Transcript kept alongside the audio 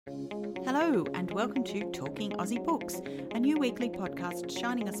Hello and welcome to Talking Aussie Books, a new weekly podcast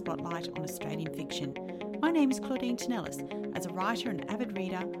shining a spotlight on Australian fiction. My name is Claudine Tinellis. As a writer and avid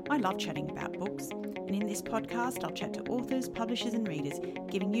reader, I love chatting about books. And in this podcast, I'll chat to authors, publishers and readers,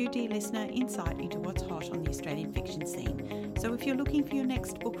 giving you, dear listener, insight into what's hot on the Australian fiction scene. So if you're looking for your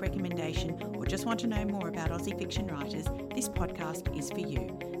next book recommendation or just want to know more about Aussie fiction writers, this podcast is for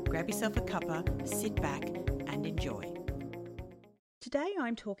you. Grab yourself a cuppa, sit back and enjoy. Today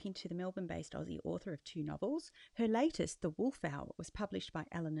I'm talking to the Melbourne-based Aussie author of two novels. Her latest, The Wolf Hour, was published by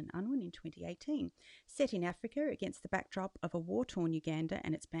Allen and Unwin in 2018. Set in Africa against the backdrop of a war-torn Uganda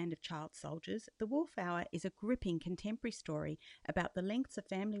and its band of child soldiers, The Wolf Hour is a gripping contemporary story about the lengths a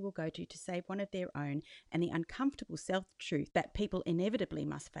family will go to save one of their own and the uncomfortable self-truth that people inevitably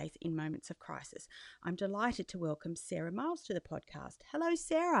must face in moments of crisis. I'm delighted to welcome Sarah Miles to the podcast. Hello,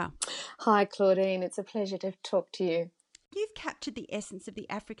 Sarah. Hi, Claudine. It's a pleasure to talk to you. You've captured the essence of the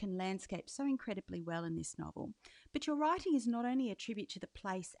African landscape so incredibly well in this novel, but your writing is not only a tribute to the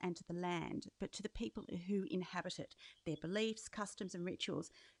place and to the land, but to the people who inhabit it, their beliefs, customs and rituals.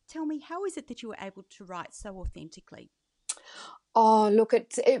 Tell me, how is it that you were able to write so authentically? Oh, look,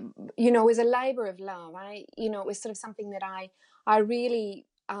 it was a labour of love. It was sort of something that I really,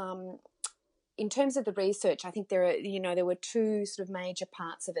 in terms of the research, I think there were two sort of major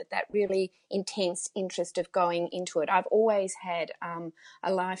parts of it, that really intense interest of going into it. I've always had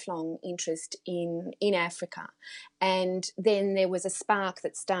a lifelong interest in Africa, and then there was a spark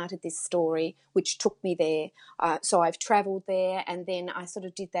that started this story, which took me there. So I've travelled there, and then I sort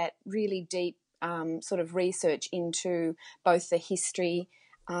of did that really deep sort of research into both the history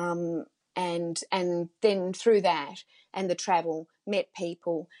and then through that and the travel, met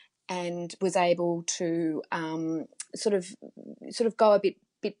people, and was able to sort of go a bit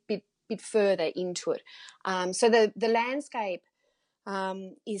further into it. So the landscape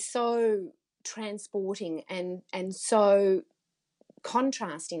is so transporting and so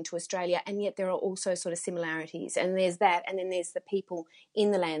contrasting to Australia, and yet there are also sort of similarities, and there's that, and then there's the people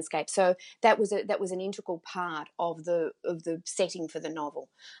in the landscape. So that was an integral part of the setting for the novel.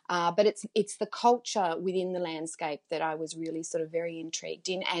 But it's the culture within the landscape that I was really sort of very intrigued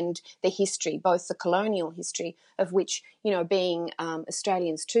in, and the history, both the colonial history, of which, being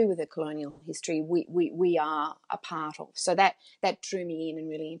Australians too with a colonial history, we are a part of. So that drew me in and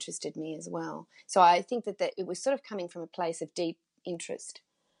really interested me as well. So I think that it was sort of coming from a place of deep interest.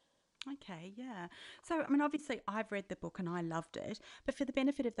 Okay, yeah. So, obviously I've read the book and I loved it, but for the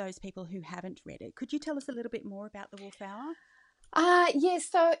benefit of those people who haven't read it, could you tell us a little bit more about The Wolf Hour?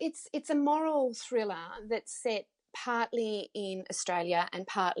 Yes, so it's a moral thriller that's set partly in Australia and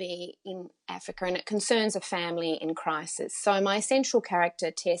partly in Africa, and it concerns a family in crisis. So my central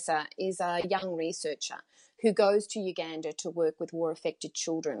character, Tessa, is a young researcher who goes to Uganda to work with war-affected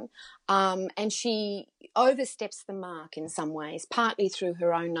children. And she oversteps the mark in some ways, partly through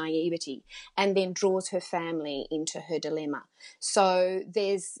her own naivety, and then draws her family into her dilemma. So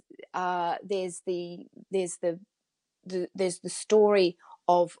there's the story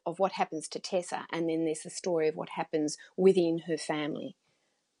of what happens to Tessa, and then there's the story of what happens within her family.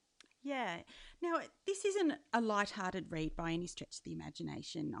 Yeah. Now, this isn't a light-hearted read by any stretch of the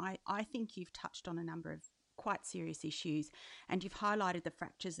imagination. I think you've touched on a number of quite serious issues, and you've highlighted the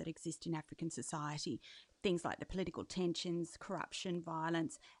fractures that exist in African society, things like the political tensions, corruption,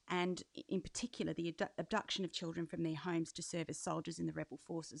 violence, and in particular the abduction of children from their homes to serve as soldiers in the rebel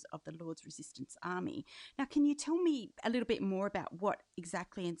forces of the Lord's Resistance Army. Now, can you tell me a little bit more about what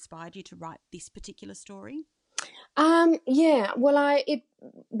exactly inspired you to write this particular story?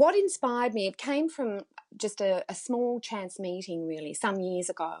 What inspired me, it came from just a small chance meeting, really, some years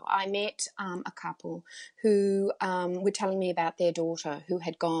ago. I met a couple who were telling me about their daughter who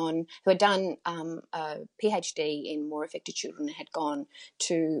had done a PhD in war affected children and had gone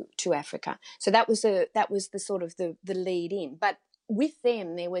to Africa. So that was the sort of the lead in. But with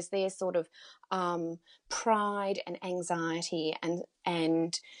them, there was their sort of pride and anxiety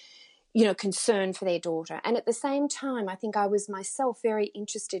and concern for their daughter. And at the same time, I think I was myself very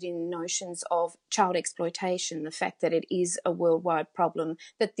interested in notions of child exploitation, the fact that it is a worldwide problem,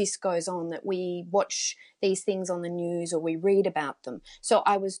 that this goes on, that we watch these things on the news or we read about them. So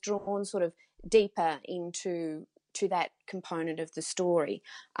I was drawn sort of deeper into that component of the story.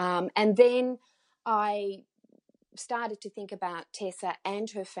 And then I started to think about Tessa and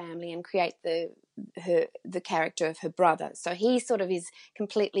her family and create the character of her brother. So he sort of is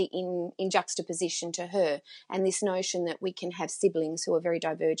completely in juxtaposition to her, and this notion that we can have siblings who are very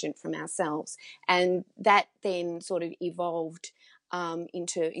divergent from ourselves. And that then sort of evolved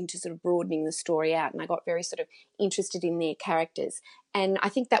into sort of broadening the story out, and I got very sort of interested in their characters. And I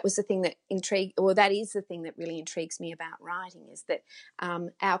think that was the thing that that is the thing that really intrigues me about writing, is that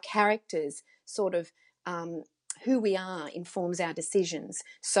our characters sort of who we are informs our decisions.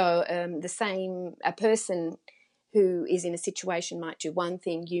 So a person who is in a situation might do one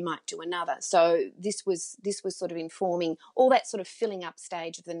thing, you might do another. So this was sort of informing all that sort of filling up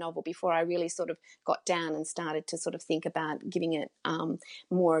stage of the novel before I really sort of got down and started to sort of think about giving it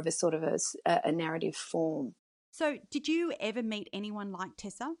more of a sort of a narrative form. So did you ever meet anyone like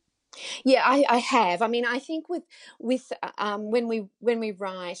Tessa? Yeah, I have. I mean, I think with when we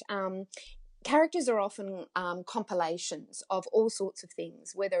write, characters are often compilations of all sorts of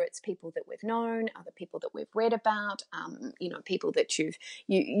things, whether it's people that we've known, other people that we've read about, people that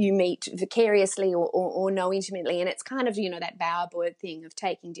you meet vicariously or know intimately, and it's kind of, that Bowerbird thing of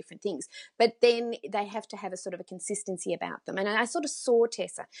taking different things, but then they have to have a sort of a consistency about them. And I sort of saw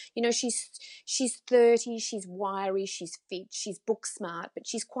Tessa, she's 30, she's wiry, she's fit, she's book smart, but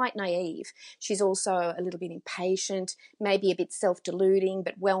she's quite naive. She's also a little bit impatient, maybe a bit self-deluding,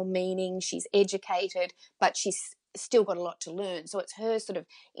 but well-meaning. She's educated, but she's still got a lot to learn. So it's her sort of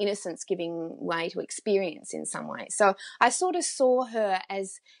innocence giving way to experience in some way. So I sort of saw her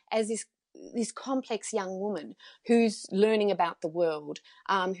as this complex young woman who's learning about the world,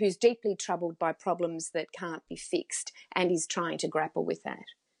 who's deeply troubled by problems that can't be fixed and is trying to grapple with that.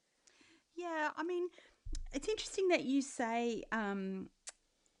 Yeah, I mean, it's interesting that you say,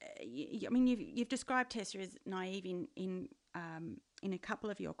 you've described Tessa as naive in a couple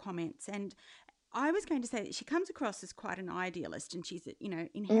of your comments, and I was going to say that she comes across as quite an idealist, and she's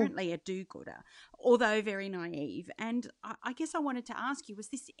inherently a do-gooder, although very naive. And I guess I wanted to ask you, was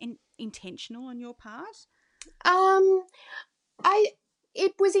this intentional on your part?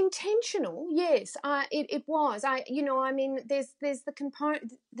 It was intentional, yes. It was. There's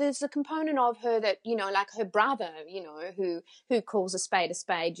the component of her that, like her brother, who calls a spade,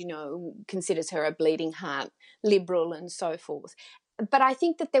 considers her a bleeding heart liberal and so forth. But I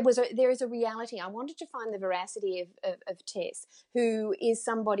think that there is a reality. I wanted to find the veracity of Tess, who is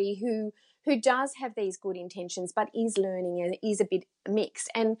somebody who does have these good intentions, but is learning and is a bit mixed.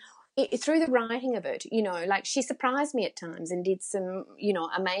 And through the writing of it, like she surprised me at times and did some,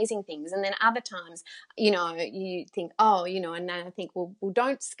 amazing things. And then other times, you think, and then I think, well,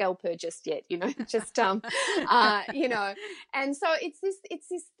 don't scalp her just yet, just, and so it's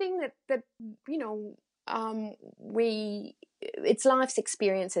this thing that it's life's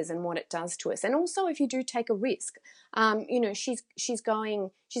experiences and what it does to us. And also if you do take a risk, she's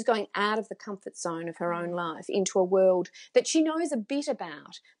going out of the comfort zone of her own life into a world that she knows a bit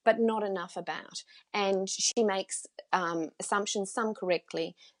about, but not enough about. And she makes assumptions, some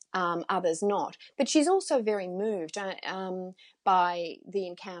correctly, others not. But she's also very moved by the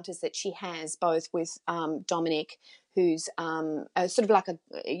encounters that she has, both with Dominic, who's sort of like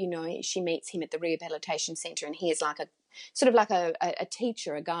she meets him at the rehabilitation centre, and he is like a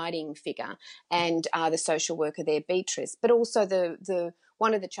teacher, a guiding figure, and the social worker there, Beatrice, but also the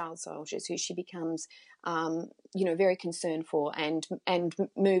one of the child soldiers who she becomes, very concerned for and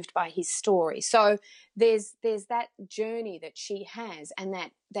moved by his story. So there's that journey that she has, and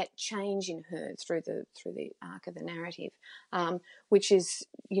that change in her through the arc of the narrative, which is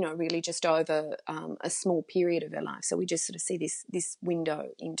really just over a small period of her life. So we just sort of see this window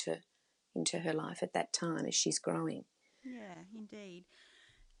into her life at that time as she's growing. Yeah, indeed.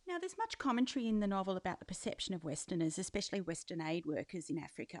 Now, there's much commentary in the novel about the perception of Westerners, especially Western aid workers in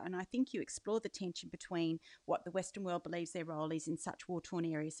Africa, and I think you explore the tension between what the Western world believes their role is in such war-torn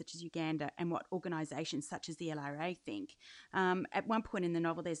areas such as Uganda and what organisations such as the LRA think. At one point in the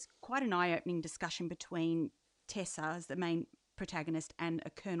novel, there's quite an eye-opening discussion between Tessa as the main protagonist and a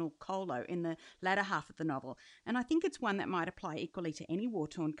Colonel Colo in the latter half of the novel. And I think it's one that might apply equally to any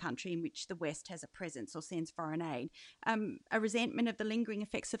war-torn country in which the West has a presence or sends foreign aid. A resentment of the lingering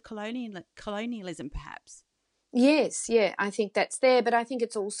effects of colonialism, perhaps. Yes, yeah, I think that's there, but I think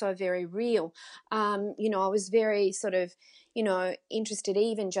it's also very real. I was very sort of, interested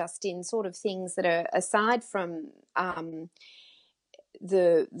even just in sort of things that are aside from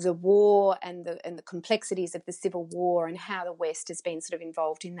the war and the complexities of the Civil War and how the West has been sort of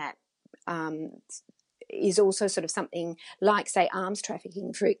involved in that, is also sort of something like, say, arms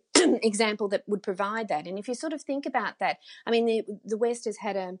trafficking, for example, that would provide that. And if you sort of think about that, I mean, the West has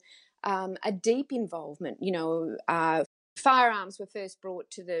had a deep involvement, Firearms were first brought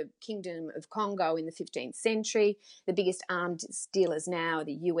to the Kingdom of Congo in the 15th century. The biggest arms dealers now are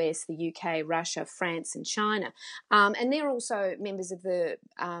the US, the UK, Russia, France, and China. And they're also members of the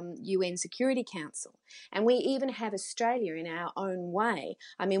UN Security Council. And we even have Australia in our own way.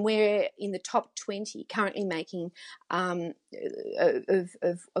 I mean, we're in the top 20 currently making of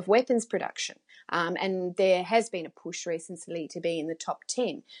weapons production. And there has been a push recently to be in the top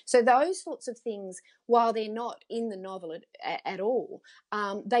 10. So those sorts of things, while they're not in the novel at all,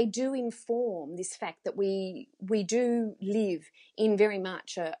 they do inform this fact that we do live in very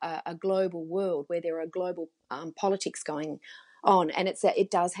much a global world where there are global politics going on, and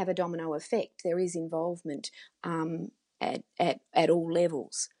it does have a domino effect. There is involvement at all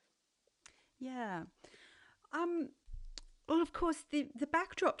levels. Yeah. Well, of course, the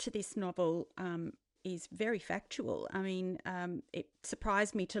backdrop to this novel is very factual. I mean, it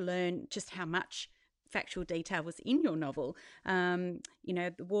surprised me to learn just how much factual detail was in your novel.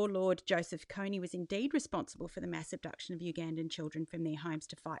 The warlord Joseph Kony was indeed responsible for the mass abduction of Ugandan children from their homes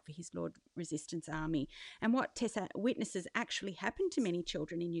to fight for his Lord Resistance Army. And what Tessa witnesses actually happened to many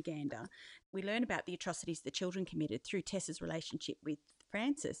children in Uganda. We learn about the atrocities the children committed through Tessa's relationship with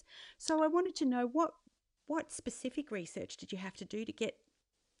Francis. So I wanted to know what specific research did you have to do to get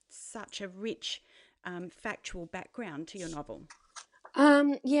such a rich factual background to your novel?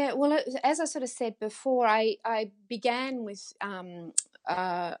 Well, as I sort of said before, I began with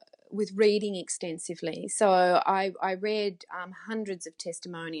reading extensively. So I read hundreds of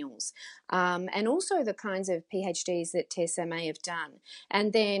testimonials and also the kinds of PhDs that Tessa may have done.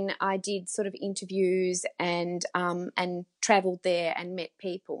 And then I did sort of interviews and travelled there and met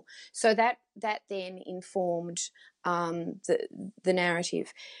people. So that then informed the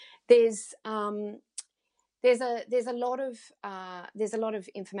narrative. There's a lot of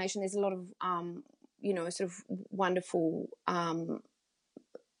information. There's a lot of sort of wonderful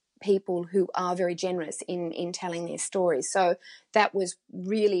people who are very generous in telling their stories. So that was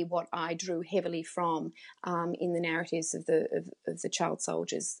really what I drew heavily from in the narratives of the child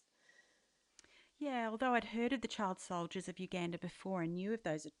soldiers. Yeah, although I'd heard of the child soldiers of Uganda before and knew of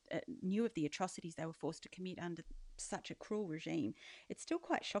the atrocities they were forced to commit under such a cruel regime, it's still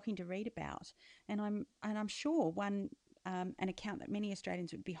quite shocking to read about. And I'm sure an account that many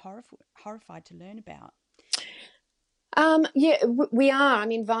Australians would be horrified to learn about. We are. I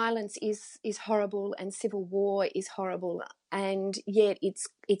mean, violence is horrible, and civil war is horrible, and yet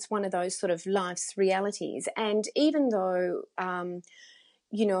it's one of those sort of life's realities. And even though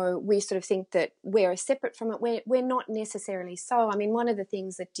we sort of think that we're separate from it, we're not necessarily so. I mean, one of the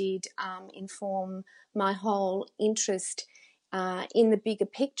things that did inform my whole interest in the bigger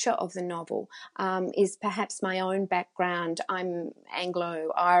picture of the novel is perhaps my own background. I'm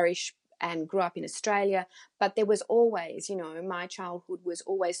Anglo-Irish and grew up in Australia, but there was always, my childhood was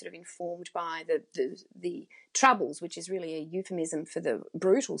always sort of informed by the Troubles, which is really a euphemism for the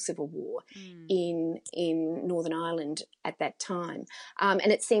brutal civil war in Northern Ireland at that time.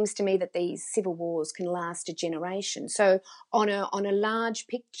 And it seems to me that these civil wars can last a generation. So on a large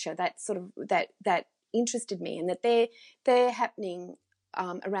picture, that interested me, and that they're happening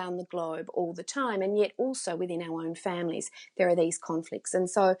around the globe all the time, and yet also within our own families there are these conflicts. And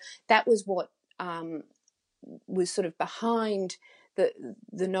so that was what was sort of behind the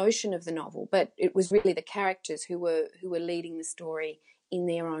notion of the novel, but it was really the characters who were leading the story in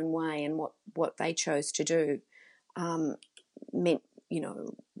their own way, and what they chose to do meant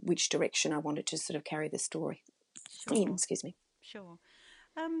which direction I wanted to sort of carry the story in. Excuse me. Sure.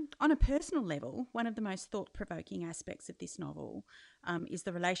 On a personal level, one of the most thought-provoking aspects of this novel is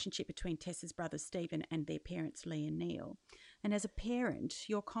the relationship between Tessa's brothers Stephen and their parents Lee and Neil. And as a parent,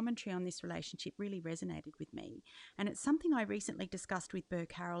 your commentary on this relationship really resonated with me. And it's something I recently discussed with Burr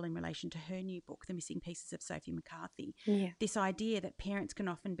Carroll in relation to her new book, The Missing Pieces of Sophie McCarthy. Yeah. This idea that parents can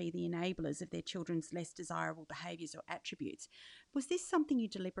often be the enablers of their children's less desirable behaviours or attributes. Was this something you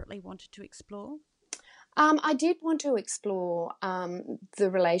deliberately wanted to explore? I did want to explore the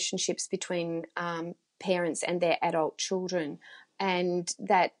relationships between parents and their adult children, and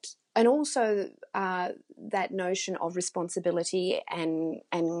also that notion of responsibility and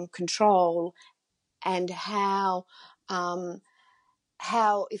control, and how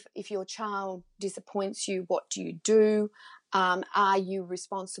if your child disappoints you, what do you do? Are you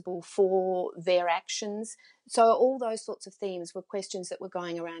responsible for their actions? So all those sorts of themes were questions that were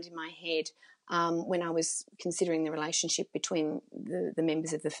going around in my head when I was considering the relationship between the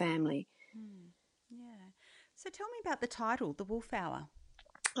members of the family. Yeah. So tell me about the title, The Wolf Hour.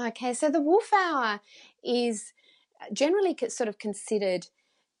 Okay, so The Wolf Hour is generally sort of considered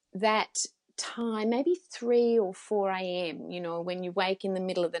that time, maybe 3 or 4 a.m., you know, when you wake in the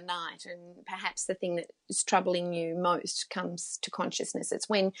middle of the night and perhaps the thing that is troubling you most comes to consciousness. It's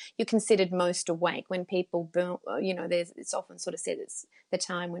when you're considered most awake, when people, you know, it's often sort of said it's the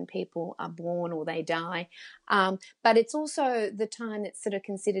time when people are born or they die. But it's also the time that's sort of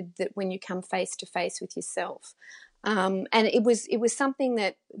considered that when you come face to face with yourself. And it was something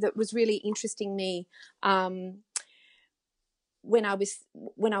that was really interesting me when I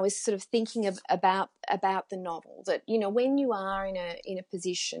was sort of thinking about the novel, that, you know, when you are in a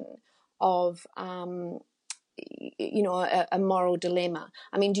position of you know, a moral dilemma,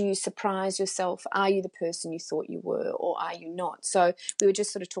 I mean, do you surprise yourself? Are you the person you thought you were, or are you not? So we were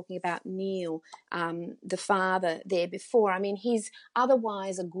just sort of talking about Neil, the father there before. I mean, he's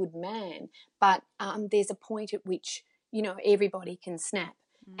otherwise a good man, but there's a point at which, you know, everybody can snap.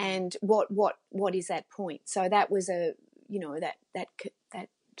 And what is that point? So that was you know, that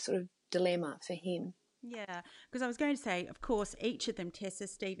sort of dilemma for him. Yeah, because I was going to say, of course, each of them, Tessa,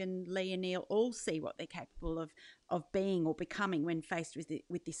 Stephen, Lee and Neil, all see what they're capable of being or becoming when faced with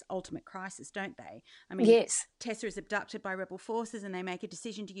this ultimate crisis, don't they? I mean, yes. Tessa is abducted by rebel forces and they make a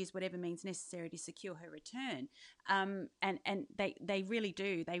decision to use whatever means necessary to secure her return. And they really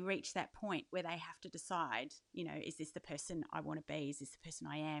do. They reach that point where they have to decide, you know, is this the person I want to be? Is this the person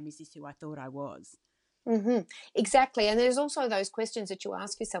I am? Is this who I thought I was? Mm-hmm. Exactly. And there's also those questions that you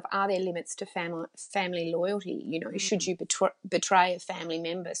ask yourself: are there limits to family loyalty? You know, should you betray a family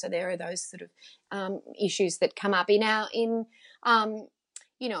member? So there are those sort of issues that come up you know,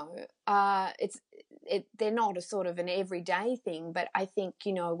 they're not a sort of an everyday thing, but I think,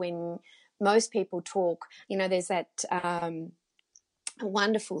 you know, when most people talk, you know, there's that a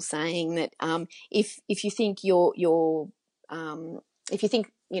wonderful saying that if you think if you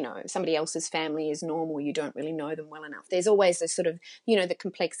think, you know, somebody else's family is normal, you don't really know them well enough. There's always a sort of, you know, the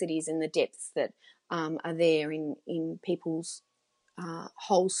complexities and the depths that are there in people's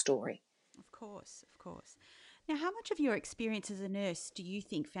whole story. Of course, of course. Now, how much of your experience as a nurse do you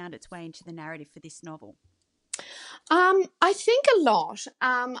think found its way into the narrative for this novel? I think a lot.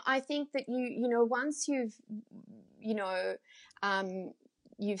 I think that you know, once you've, you know,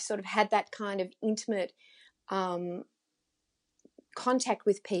 you've sort of had that kind of intimate contact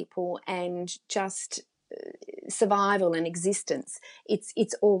with people and just survival and existence,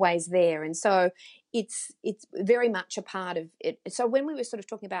 it's always there. And so it's very much a part of it. So when we were sort of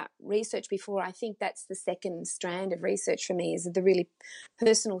talking about research before, I think that's the second strand of research for me, is the really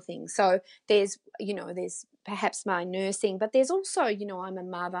personal thing. So there's, you know, there's perhaps my nursing, but there's also, you know, I'm a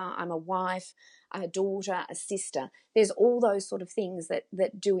mother, I'm a wife, I'm a daughter, a sister. There's all those sort of things that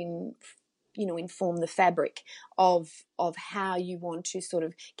do inform the fabric of how you want to sort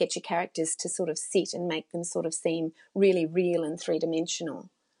of get your characters to sort of sit and make them sort of seem really real and three-dimensional.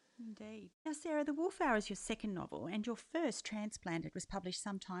 Indeed. Now, Sarah, The Wolf Hour is your second novel, and your first, Transplanted, was published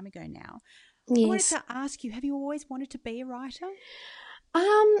some time ago now. Yes. I wanted to ask you, have you always wanted to be a writer?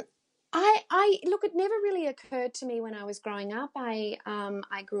 I look, it never really occurred to me when I was growing up. I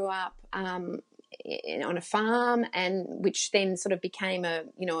grew up on a farm, and which then sort of became a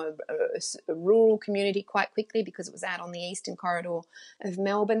rural community quite quickly because it was out on the eastern corridor of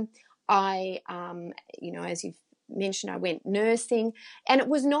Melbourne. I as you've mentioned, I went nursing, and it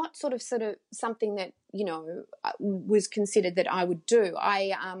was not sort of something that, you know, was considered that I would do.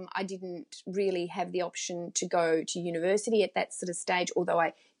 I didn't really have the option to go to university at that sort of stage, although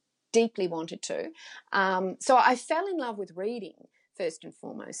I deeply wanted to. So I fell in love with reading first and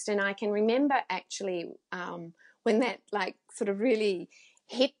foremost. And I can remember actually when that sort of really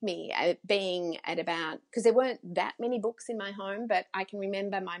hit me, being at about, because there weren't that many books in my home, but I can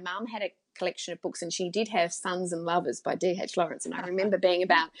remember my mum had a collection of books, and she did have Sons and Lovers by D.H. Lawrence. And I remember being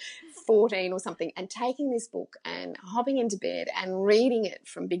about 14 or something and taking this book and hopping into bed and reading it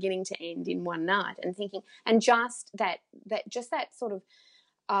from beginning to end in one night, and thinking, and just that sort of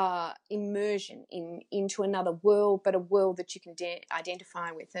immersion into another world, but a world that you can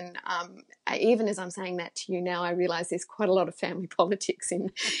identify with. And even as I'm saying that to you now, I realise there's quite a lot of family politics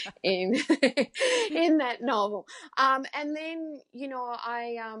in in that novel. And then, you know,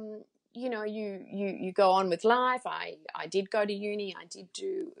 you go on with life. I did go to uni. I did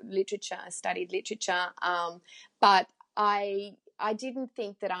do literature. I studied literature, but I didn't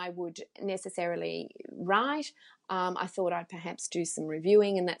think that I would necessarily write. I thought I'd perhaps do some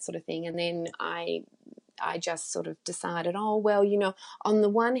reviewing and that sort of thing. And then I just sort of decided, oh, well, you know, on the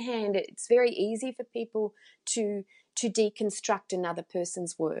one hand, it's very easy for people to deconstruct another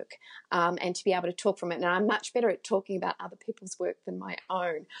person's work and to be able to talk from it. And I'm much better at talking about other people's work than my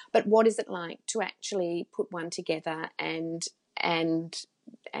own. But what is it like to actually put one together and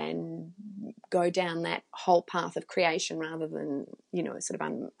and go down that whole path of creation rather than, you know, sort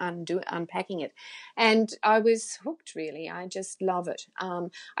of unpacking it. And I was hooked, really. I just love it.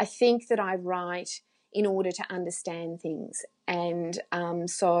 I think that I write in order to understand things. And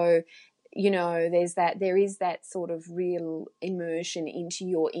so, you know, there is that sort of real immersion into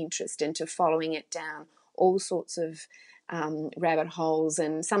your interest and to following it down all sorts of rabbit holes.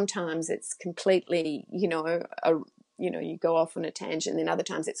 And sometimes it's completely, you know, you go off on a tangent, and then other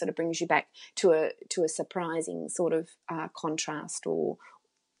times it sort of brings you back to a surprising sort of contrast or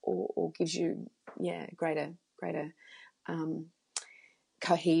gives you greater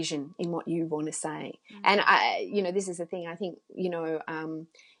cohesion in what you want to say. Mm-hmm. And this is the thing. I think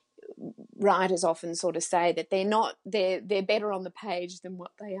writers often sort of say that they're better on the page than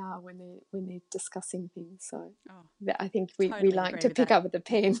what they are when they're discussing things. So I think we like to pick up with the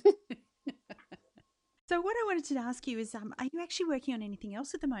pen. So what I wanted to ask you is, are you actually working on anything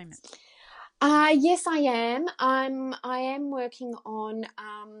else at the moment? Yes, I am. I am working on.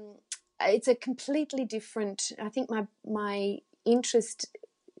 It's a completely different. I think my interest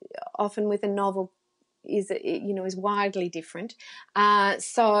often with a novel is widely different.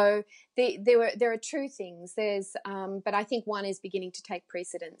 So there are two things. There's but I think one is beginning to take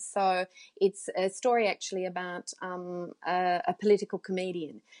precedence. So it's a story actually about a political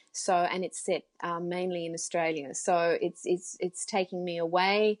comedian. So, and it's set mainly in Australia. So it's taking me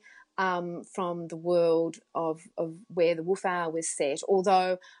away from the world of where the Wolf Hour was set.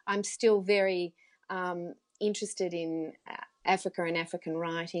 Although I'm still very interested in Africa and African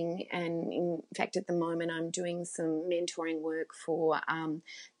writing, and in fact at the moment I'm doing some mentoring work for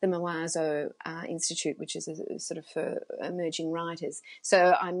the Mawazo Institute, which is a sort of for emerging writers.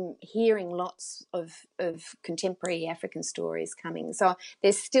 So I'm hearing lots of contemporary African stories coming. So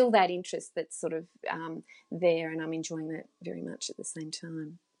there's still that interest that's sort of there, and I'm enjoying that very much at the same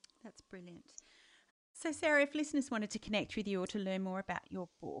time. That's brilliant. So Sarah, if listeners wanted to connect with you or to learn more about your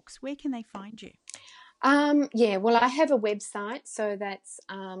books, where can they find you? Well, I have a website, so that's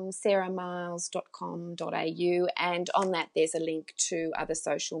sarahmiles.com.au, and on that there's a link to other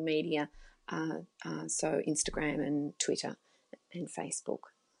social media, so Instagram and Twitter and Facebook.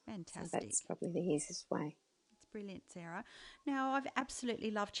 Fantastic. So that's probably the easiest way. That's brilliant, Sarah. Now, I've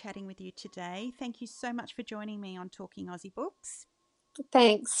absolutely loved chatting with you today. Thank you so much for joining me on Talking Aussie Books.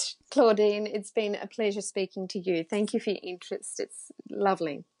 Thanks, Claudine. It's been a pleasure speaking to you. Thank you for your interest. It's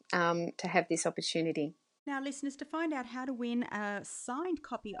lovely to have this opportunity. Now, listeners, to find out how to win a signed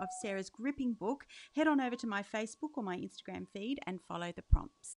copy of Sarah's gripping book, head on over to my Facebook or my Instagram feed and follow the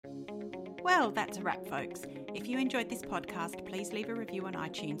prompts. Well, that's a wrap, folks. If you enjoyed this podcast, please leave a review on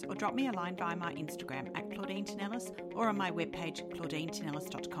iTunes or drop me a line via my Instagram at Claudine Tinellis or on my webpage,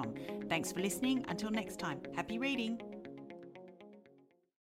 claudineteinellis.com. Thanks for listening. Until next time, happy reading.